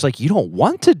changed, like you don't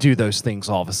want to do those things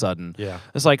all of a sudden. Yeah.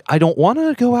 It's like, I don't want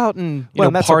to go out and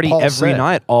party every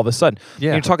night all of a sudden. Yeah.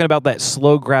 And you're talking about that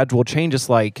slow, gradual change. It's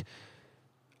like,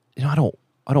 I don't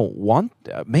want,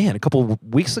 man, a couple of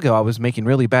weeks ago, I was making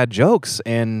really bad jokes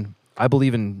and I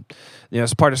believe in,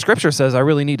 as part of Scripture says, I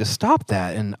really need to stop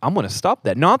that, and I'm going to stop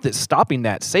that. Not that stopping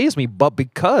that saves me, but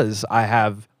because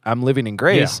I'm living in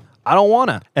grace, I don't want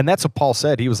to. And that's what Paul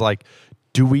said. He was like,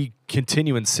 do we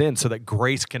continue in sin so that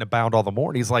grace can abound all the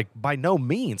more? And he's like, by no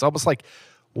means. Almost like,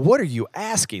 what are you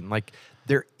asking? Like,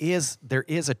 there is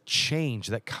a change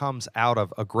that comes out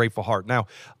of a grateful heart. Now,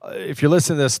 if you're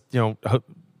listening to this,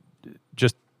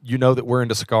 just that we're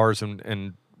into cigars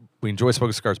and we enjoy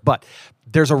smoking cigars, but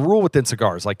there's a rule within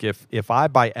cigars. Like if I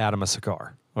buy Adam a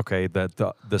cigar, okay,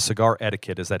 the cigar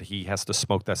etiquette is that he has to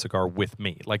smoke that cigar with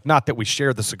me. Like, not that we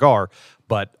share the cigar,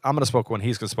 but I'm going to smoke one,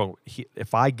 he's going to smoke.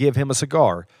 If I give him a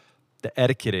cigar, the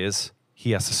etiquette is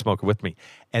he has to smoke it with me.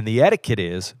 And the etiquette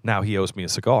is now he owes me a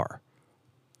cigar.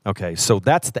 Okay, so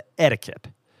that's the etiquette.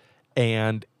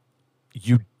 And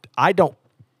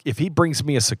if he brings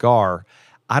me a cigar,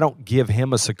 I don't give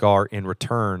him a cigar in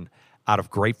return out of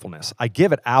gratefulness. I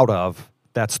give it out of,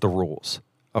 that's the rules,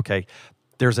 okay?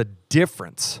 There's a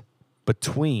difference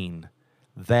between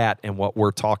that and what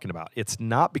we're talking about. It's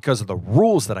not because of the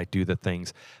rules that I do the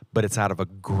things, but it's out of a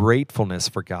gratefulness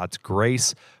for God's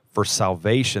grace, for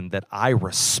salvation, that I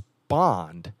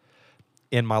respond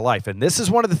in my life. And this is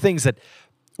one of the things that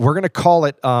we're going to call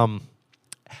it, I'm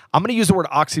going to use the word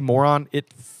oxymoron.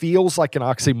 It feels like an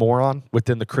oxymoron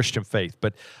within the Christian faith.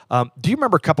 But do you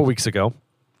remember a couple weeks ago,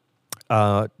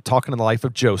 talking in the life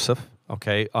of Joseph,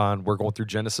 Okay, we're going through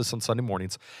Genesis on Sunday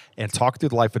mornings and talk through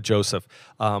the life of Joseph.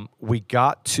 We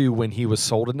got to when he was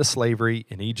sold into slavery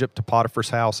in Egypt to Potiphar's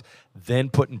house, then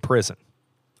put in prison.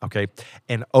 Okay,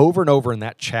 and over in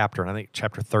that chapter, and I think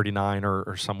chapter 39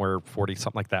 or somewhere 40,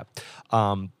 something like that.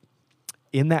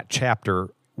 In that chapter,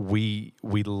 we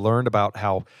learned about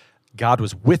how God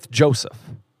was with Joseph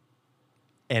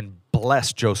and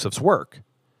blessed Joseph's work.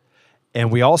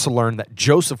 And we also learned that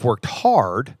Joseph worked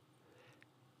hard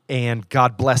and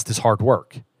God blessed his hard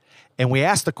work. And we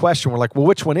asked the question, we're like, well,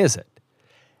 which one is it?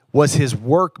 Was his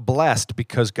work blessed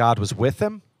because God was with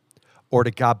him, or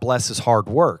did God bless his hard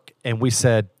work? And we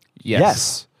said,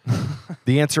 yes.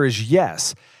 The answer is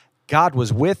yes. God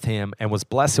was with him and was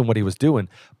blessing what he was doing,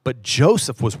 but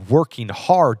Joseph was working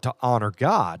hard to honor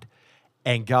God,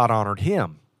 and God honored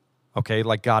him. Okay,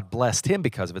 like God blessed him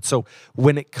because of it. So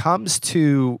when it comes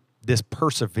to this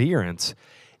perseverance,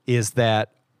 is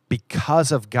that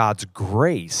because of God's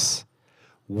grace,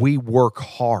 we work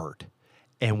hard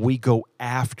and we go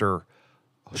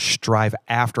strive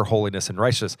after holiness and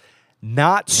righteousness,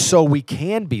 not so we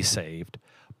can be saved,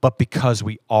 but because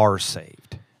we are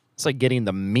saved. It's like getting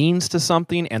the means to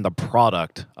something and the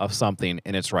product of something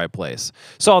in its right place.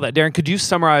 So all that, Darren, could you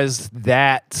summarize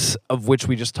that of which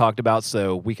we just talked about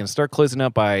so we can start closing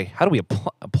up by how do we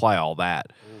apply all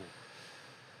that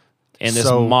in this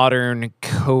modern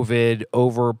COVID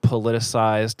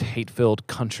over-politicized, hate-filled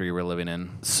country we're living in?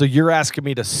 So you're asking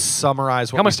me to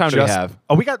summarize what How much time do we have?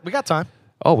 Oh, we got time.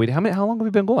 Oh, how long have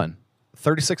we been going?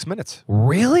 36 minutes.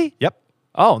 Really? Yep.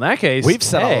 Oh, in that case, we've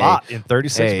said a lot in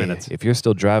 36 minutes. If you're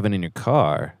still driving in your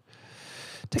car,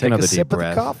 take another a sip deep breath.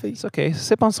 Of the coffee. It's okay.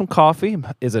 Sip on some coffee.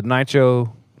 Is it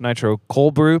nitro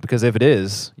cold brew? Because if it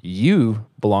is, you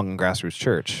belong in Grassroots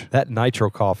Church. That nitro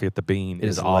coffee at the Bean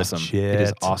is awesome. legit. It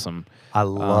is awesome. I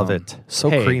love it. So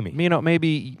creamy. You know,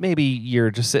 maybe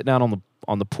you're just sitting out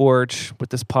on the porch with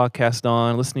this podcast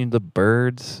on, listening to the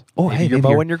birds. Oh, maybe you're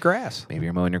mowing your grass. Maybe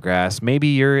you're mowing your grass. Maybe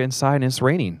you're inside and it's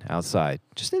raining outside.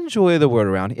 Just enjoy the world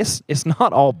around you. It's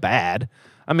not all bad.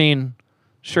 I mean,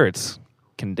 sure, it's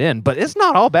condemned, but it's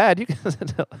not all bad. You can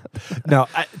No,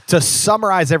 to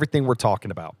summarize everything we're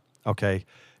talking about, okay,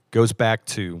 goes back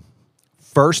to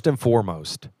first and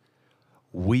foremost,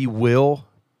 we will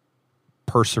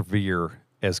persevere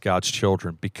as God's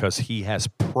children because he has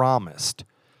promised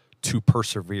to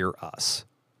persevere us.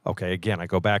 Okay, again, I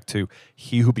go back to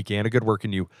he who began a good work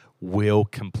in you will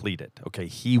complete it. Okay,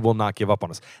 he will not give up on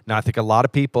us. Now, I think a lot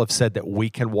of people have said that we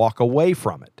can walk away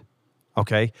from it.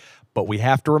 Okay, but we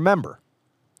have to remember,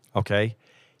 okay,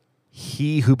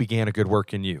 he who began a good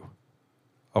work in you.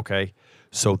 Okay,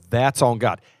 so that's on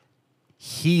God.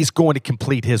 He's going to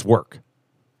complete his work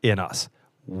in us.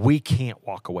 We can't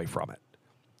walk away from it.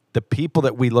 The people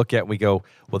that we look at, we go,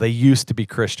 well, they used to be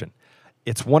Christian.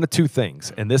 It's one of two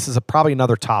things, and this is probably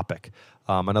another topic,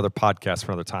 another podcast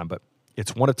for another time, but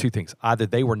it's one of two things. Either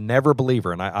they were never a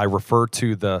believer, and I refer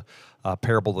to the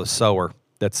parable of the sower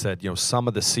that said, some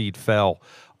of the seed fell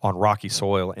on rocky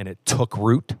soil, and it took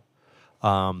root,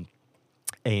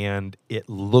 and it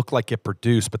looked like it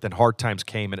produced, but then hard times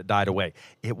came and it died away.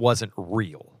 It wasn't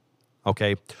real,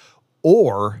 okay?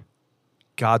 Or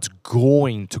God's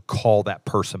going to call that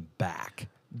person back.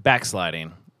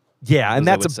 Backsliding. Yeah, and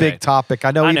that's a big topic.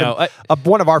 I know.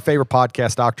 One of our favorite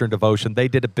podcasts, Doctrine and Devotion, they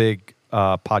did a big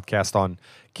podcast on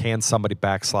can somebody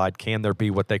backslide? Can there be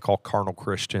what they call carnal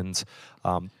Christians?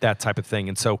 That type of thing.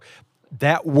 And so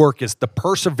that work the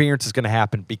perseverance is going to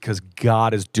happen because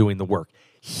God is doing the work.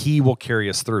 He will carry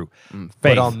us through.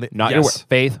 Faith, your word.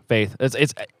 Faith.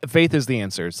 It's faith is the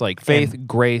answer. It's like faith, and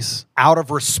grace. Out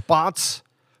of response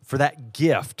for that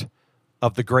gift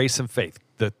of the grace and faith,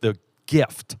 the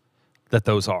gift that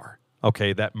those are.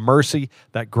 Okay, that mercy,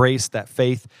 that grace, that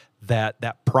faith,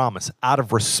 that promise. Out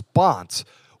of response,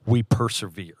 we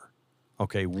persevere.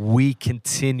 Okay, we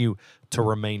continue to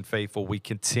remain faithful. We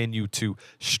continue to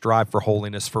strive for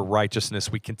holiness, for righteousness.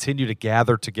 We continue to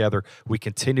gather together. We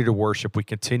continue to worship. We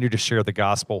continue to share the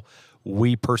gospel.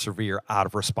 We persevere out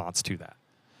of response to that.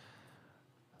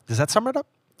 Does that sum it up?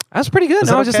 That's pretty good.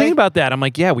 I was just okay? thinking about that. I'm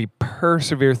like, yeah, we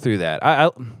persevere through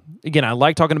that. Again, I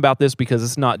like talking about this because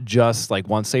it's not just like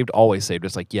once saved, always saved.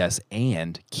 It's like, yes,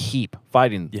 and keep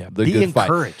fighting the good fight. Be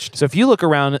encouraged. So if you look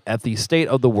around at the state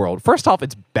of the world, first off,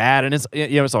 it's bad, and it's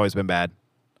always been bad.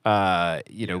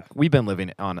 We've been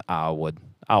living on, I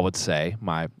would say,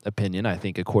 my opinion, I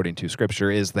think according to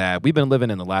Scripture, is that we've been living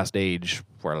in the last age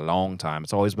for a long time.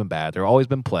 It's always been bad. There have always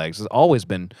been plagues. There's always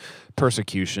been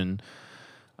persecution.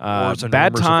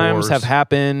 Bad times have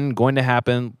happened, going to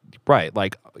happen. Right,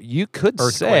 like you could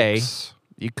say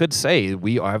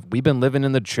we've been living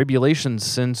in the tribulation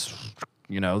since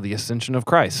the ascension of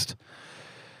Christ.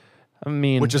 I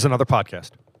mean, Which is another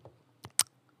podcast.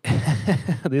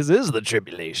 this is the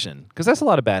tribulation, because that's a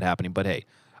lot of bad happening. But hey,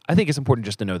 I think it's important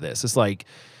just to know this. It's like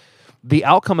the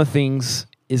outcome of things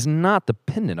is not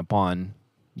dependent upon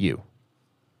you.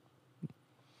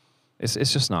 It's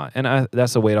just not. And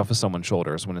that's a weight off of someone's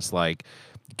shoulders when it's like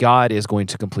God is going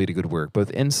to complete a good work, both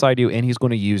inside you and he's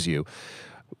going to use you.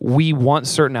 We want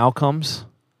certain outcomes.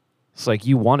 It's like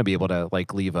you want to be able to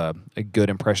like leave a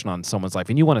good impression on someone's life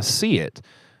and you want to see it.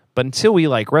 But until we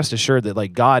like rest assured that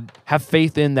like God, have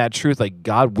faith in that truth, like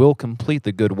God will complete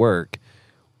the good work,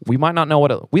 we might not know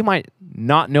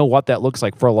what that looks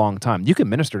like for a long time. You can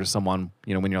minister to someone,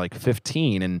 when you're like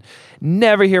 15 and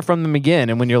never hear from them again.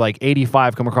 And when you're like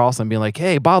 85, come across them and be like,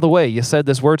 hey, by the way, you said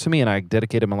this word to me and I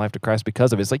dedicated my life to Christ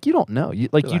because of it. It's like, you don't know. You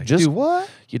just, do what?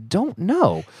 You don't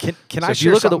know. Can I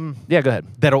share something? Yeah, go ahead.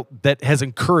 That has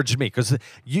encouraged me, because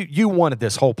you wanted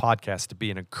this whole podcast to be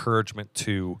an encouragement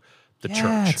to the church.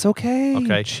 Yeah, it's okay.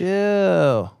 Okay.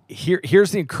 Chill.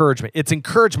 Here's the encouragement. It's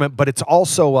encouragement, but it's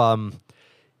also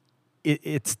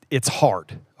it's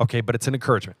hard, okay, but it's an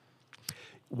encouragement.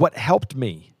 What helped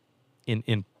me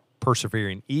in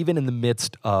persevering, even in the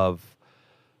midst of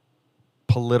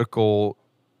political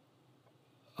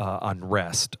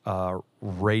unrest,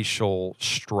 racial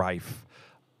strife,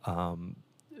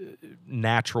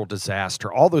 natural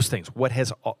disaster, all those things, what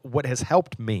has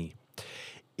helped me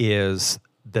is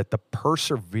that the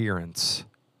perseverance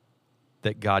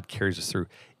that God carries us through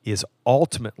is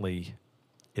ultimately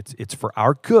it's for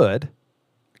our good,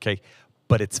 okay,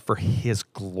 but it's for his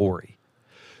glory.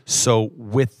 So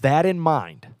with that in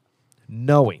mind,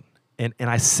 knowing, and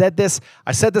I said this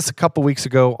a couple weeks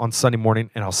ago on Sunday morning,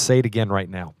 and I'll say it again right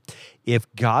now. If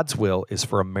God's will is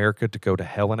for America to go to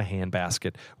hell in a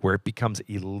handbasket, where it becomes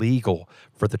illegal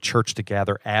for the church to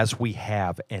gather as we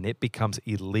have, and it becomes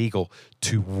illegal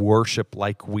to worship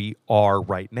like we are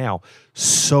right now,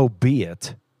 so be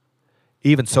it.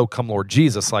 Even so, come Lord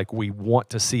Jesus, like we want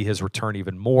to see his return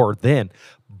even more then.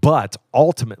 But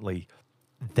ultimately,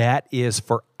 that is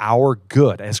for our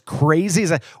good. As crazy as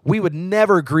that, we would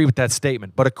never agree with that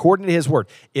statement. But according to his word,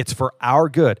 it's for our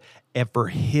good and for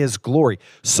his glory.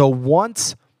 So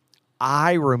once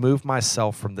I remove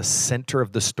myself from the center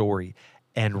of the story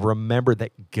and remember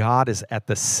that God is at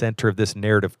the center of this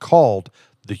narrative called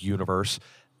the universe,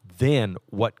 then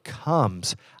what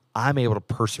comes, I'm able to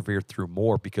persevere through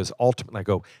more, because ultimately I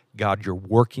go, God, you're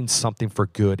working something for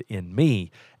good in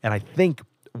me. And I think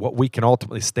what we can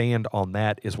ultimately stand on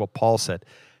that is what Paul said,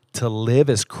 to live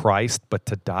is Christ, but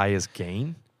to die is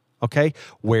gain, okay?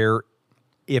 Where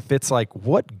if it's like,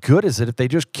 what good is it if they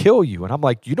just kill you? And I'm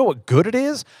like, you know what good it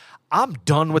is? I'm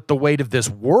done with the weight of this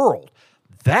world.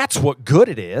 That's what good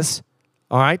it is,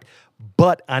 all right?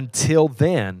 But until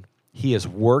then, he is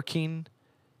working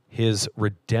his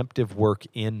redemptive work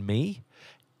in me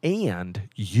and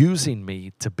using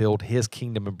me to build his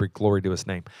kingdom and bring glory to his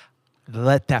name.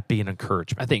 Let that be an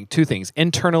encouragement. I think two things.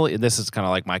 Internally, and this is kind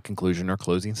of like my conclusion or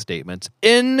closing statements.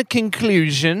 In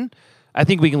conclusion, I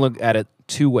think we can look at it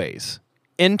two ways.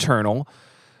 Internal,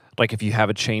 like if you have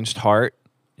a changed heart,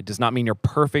 it does not mean you're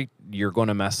perfect. You're going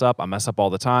to mess up. I mess up all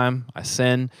the time. I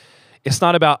sin. It's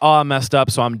not about, I messed up,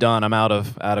 so I'm done. I'm out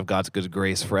of God's good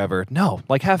grace forever. No,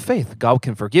 like have faith. God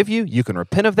can forgive you. You can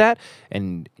repent of that,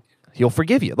 and he'll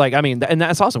forgive you. Like, I mean, and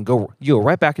that's awesome. You go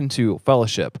right back into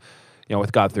fellowship,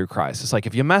 with God through Christ. It's like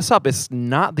if you mess up, it's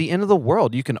not the end of the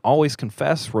world. You can always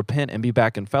confess, repent, and be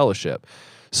back in fellowship.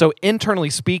 So internally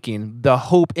speaking, the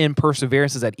hope in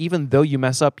perseverance is that even though you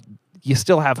mess up, you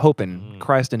still have hope in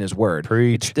Christ and his word.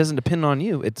 Preach. It doesn't depend on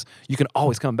you. You can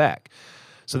always come back.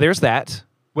 So there's that.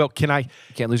 Well, you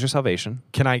can't lose your salvation.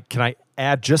 Can I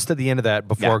add just to the end of that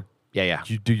before Yeah.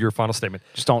 you do your final statement?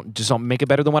 Just don't make it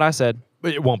better than what I said.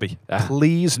 It won't be.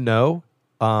 Please know,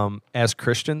 as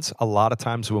Christians, a lot of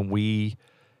times when we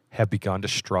have begun to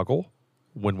struggle,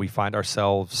 when we find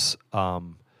ourselves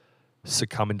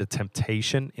succumbing to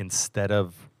temptation instead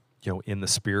of in the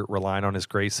Spirit relying on his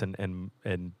grace and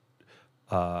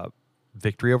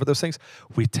victory over those things,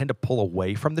 we tend to pull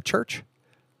away from the church.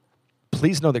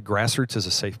 Please know that Grassroots is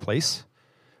a safe place,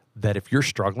 that if you're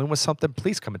struggling with something,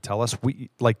 please come and tell us.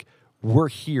 We're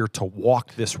here to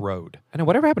walk this road. I know,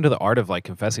 whatever happened to the art of like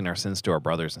confessing our sins to our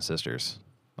brothers and sisters?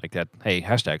 Like that, hey,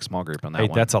 #small group on that one.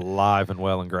 Hey, that's alive and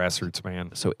well in Grassroots, man.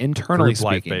 So internally Group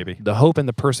life, speaking, baby. The hope and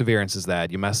the perseverance is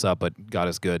that you mess up, but God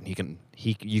is good. You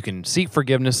can seek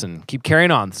forgiveness and keep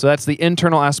carrying on. So that's the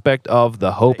internal aspect of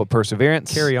the hope of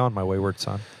perseverance. Carry on, my wayward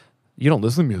son. You don't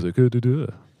listen to music.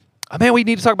 Oh, man, we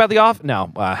need to talk about the off.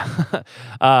 No.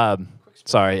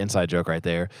 Sorry, inside joke right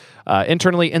there.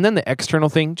 Internally, and then the external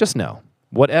thing, just know.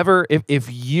 Whatever, if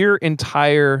your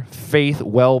entire faith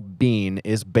well-being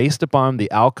is based upon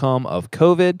the outcome of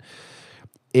COVID,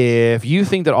 if you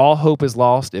think that all hope is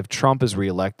lost if Trump is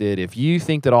reelected, if you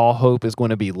think that all hope is going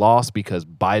to be lost because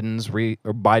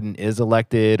Biden is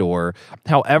elected, or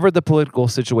however the political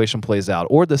situation plays out,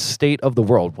 or the state of the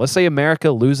world, let's say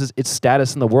America loses its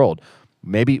status in the world,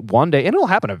 maybe one day, and it'll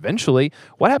happen eventually.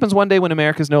 What happens one day when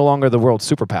America is no longer the world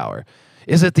superpower?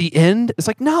 Is it the end? It's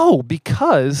like, no,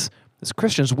 because as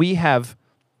Christians, we have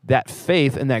that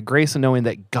faith and that grace in knowing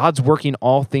that God's working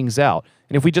all things out.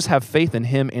 And if we just have faith in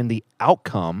him and the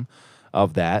outcome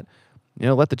of that,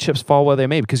 let the chips fall where they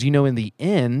may, because in the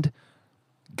end,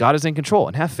 God is in control,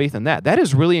 and have faith in that. That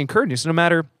is really encouraging. So no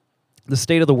matter the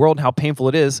state of the world and how painful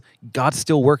it is, God's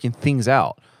still working things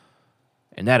out.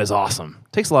 And that is awesome.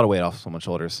 Takes a lot of weight off someone's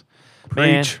shoulders.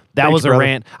 Man, that Preach, was a brother.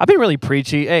 rant. I've been really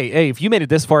preachy. Hey, if you made it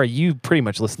this far, you pretty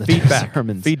much listened to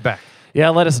sermons. Feedback. Yeah,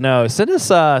 let us know. Send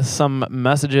us some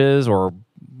messages, or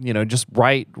just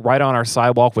write on our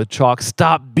sidewalk with chalk.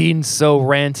 Stop being so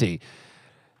ranty.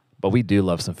 But we do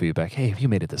love some feedback. Hey, if you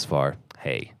made it this far,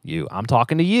 hey, you. I'm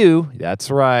talking to you.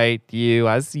 That's right, you.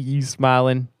 I see you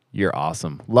smiling. You're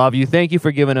awesome. Love you. Thank you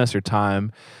for giving us your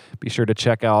time. Be sure to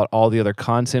check out all the other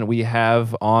content we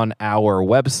have on our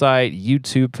website,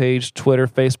 YouTube page, Twitter,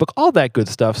 Facebook, all that good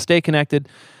stuff. Stay connected,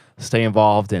 stay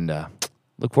involved, and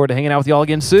look forward to hanging out with you all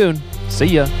again soon. See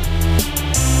ya.